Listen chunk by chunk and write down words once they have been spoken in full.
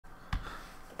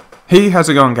Hey, how's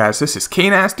it going, guys? This is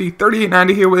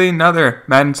KNasty3890 here with another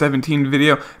Madden 17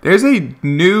 video. There's a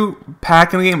new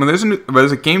pack in the game.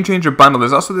 There's a Game Changer bundle.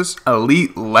 There's also this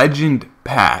Elite Legend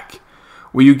pack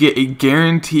where you get a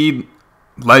guaranteed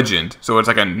legend. So it's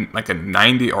like a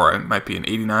 90, or it might be an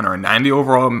 89 or a 90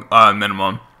 overall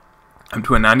minimum, up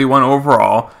to a 91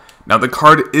 overall. Now the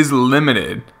card is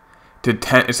limited to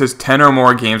 10. It says 10 or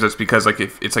more games. That's because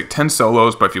if it's 10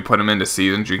 solos, but if you put them into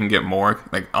seasons, you can get more,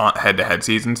 like head-to-head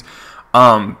seasons.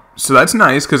 So that's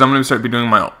nice, because I'm going to start doing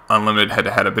my unlimited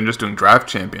head-to-head. I've been just doing draft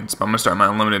champions, but I'm going to start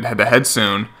my unlimited head-to-head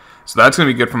soon. So that's going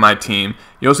to be good for my team.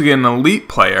 You also get an elite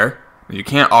player. You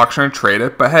can't auction or trade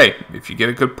it, but hey, if you get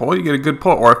a good pull, you get a good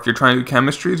pull. Or if you're trying to do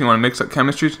chemistries, you want to mix up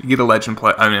chemistries, you get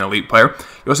a elite player.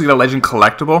 You also get a legend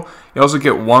collectible. You also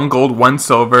get 1 gold, 1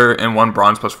 silver, and 1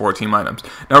 bronze plus 4 team items.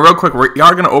 Now, real quick, you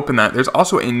are going to open that. There's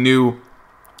also a new,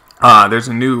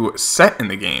 set in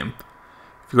the game.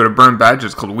 If you go to Burn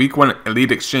Badges, called Week 1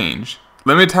 Elite Exchange.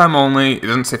 Limited time only. It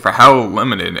doesn't say for how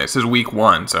limited. It says Week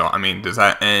 1. So, I mean, does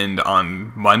that end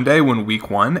on Monday when Week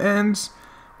 1 ends?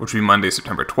 Which would be Monday,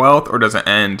 September 12th, or does it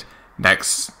end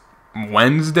next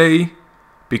Wednesday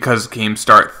because games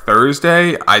start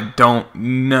Thursday? I don't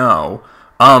know.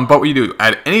 But what you do,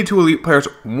 add any 2 elite players,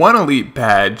 1 elite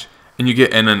badge, and you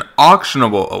get an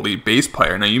auctionable elite base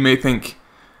player. Now, you may think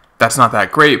that's not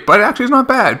that great, but it actually is not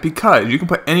bad, because you can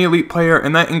put any elite player,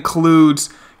 and that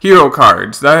includes hero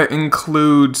cards. That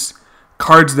includes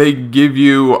cards they give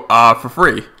you for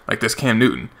free, like this Cam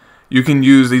Newton. You can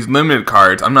use these limited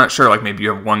cards. I'm not sure, like maybe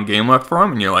you have 1 game left for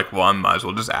them, and you're like, well, I might as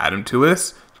well just add them to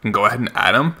this. You can go ahead and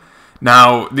add them.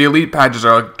 Now, the elite badges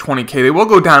are like 20K. They will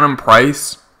go down in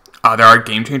price. There are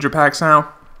Game Changer packs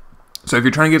now. So if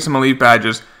you're trying to get some elite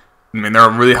badges, I mean, they're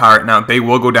really high right now. They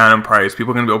will go down in price.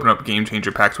 People are going to be opening up Game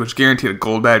Changer packs, which guarantee a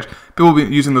gold badge. People will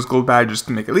be using those gold badges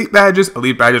to make elite badges.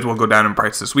 Elite badges will go down in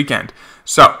price this weekend.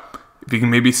 So if you can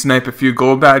maybe snipe a few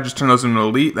gold badges, turn those into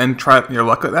elite, then try your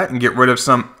luck with that and get rid of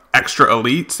some extra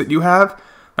elites that you have.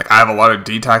 Like, I have a lot of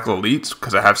D-tackle elites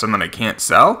because I have some that I can't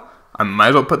sell. I might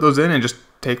as well put those in and just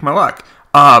take my luck.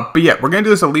 But yeah, we're going to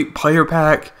do this elite player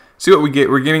pack. See what we get.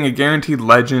 We're getting a guaranteed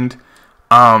legend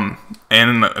and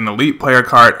an elite player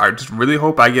card. I just really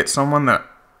hope I get someone that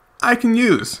I can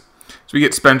use. So we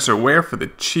get Spencer Ware for the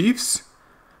Chiefs.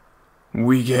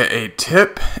 We get a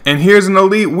tip. And here's an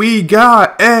elite. We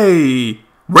got a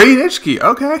Ray Nitschke.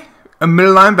 Okay. A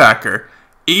middle linebacker.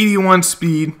 81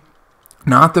 speed.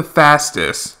 Not the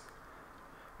fastest,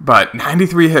 but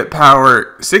 93 hit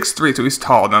power, 6'3", so he's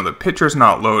tall. Now the picture's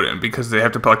not loaded because they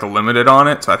have to put like a limited on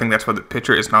it, so I think that's why the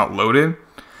picture is not loaded.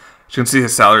 As you can see,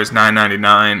 his salary is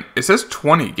 $9.99. It says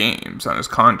 20 games on his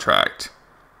contract.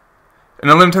 And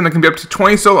a limit time that can be up to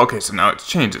 20 solo. Okay, so now it's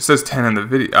changed. It says 10 in the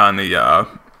video on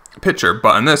the picture,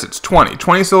 but in this it's 20.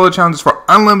 20 solo challenges for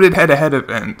unlimited head-to-head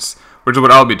events, which is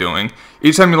what I'll be doing.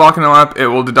 Each time you lock in a lap, it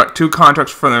will deduct 2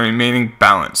 contracts for the remaining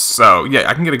balance. So, yeah,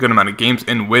 I can get a good amount of games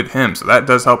in with him. So that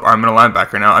does help our middle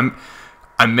linebacker. Now,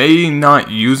 I may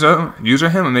not user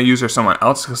him. I may user someone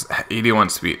else because 81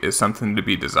 speed is something to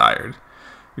be desired.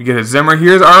 We get a Zimmer.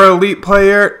 Here's our elite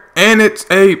player. And it's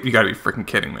a... You got to be freaking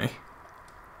kidding me.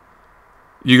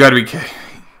 You got to be kidding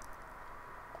me.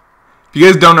 If you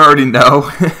guys don't already know...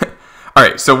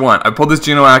 Alright, so 1. I pulled this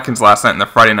Geno Atkins last night in the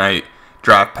Friday night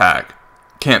draft pack.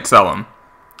 Can't sell him.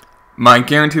 My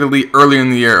guaranteed elite earlier in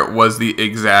the year was the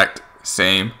exact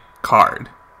same card.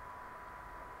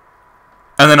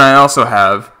 And then I also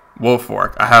have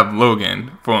Wolfork. I have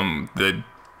Logan from the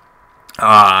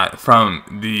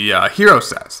hero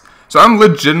sets. So I'm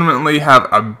legitimately have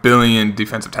a billion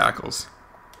defensive tackles.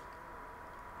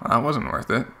 Well, that wasn't worth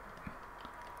it.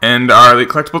 And our elite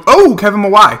collectibles. Oh, Kevin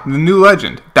Mawai, the new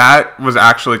legend. That was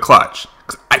actually clutch.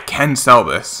 'Cause I can sell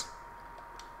this.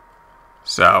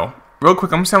 So, real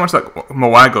quick, I'm going to see how much that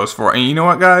Mawai goes for. And you know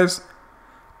what, guys?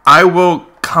 I will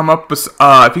come up with...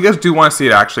 if you guys do want to see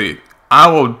it, actually, I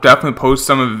will definitely post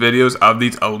some of the videos of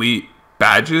these elite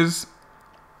badges.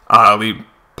 Elite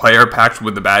player packs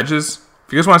with the badges.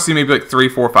 If you guys want to see maybe like 3,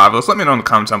 4, 5 of those, let me know in the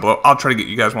comments down below. I'll try to get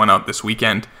you guys one out this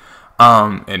weekend.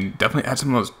 And definitely add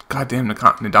some of those goddamn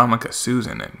Ndamukong Suhs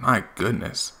in it. My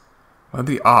goodness. What are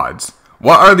the odds?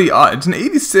 What are the odds? It's an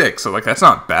 86, so like that's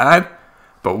not bad.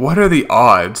 But what are the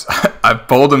odds? I've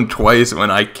pulled him twice when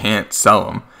I can't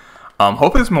sell him.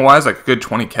 Hopefully this Mawai is like a good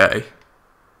 20K.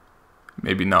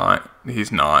 Maybe not.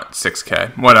 He's not.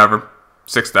 6K. Whatever.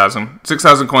 6,000.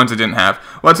 6,000 coins I didn't have.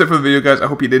 Well, that's it for the video, guys. I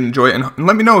hope you did enjoy it. And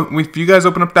let me know if you guys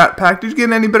open up that pack. Did you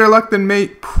get any better luck than me?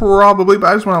 Probably. But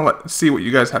I just want to see what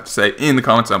you guys have to say in the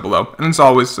comments down below. And as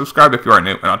always, subscribe if you are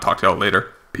new. And I'll talk to y'all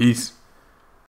later. Peace.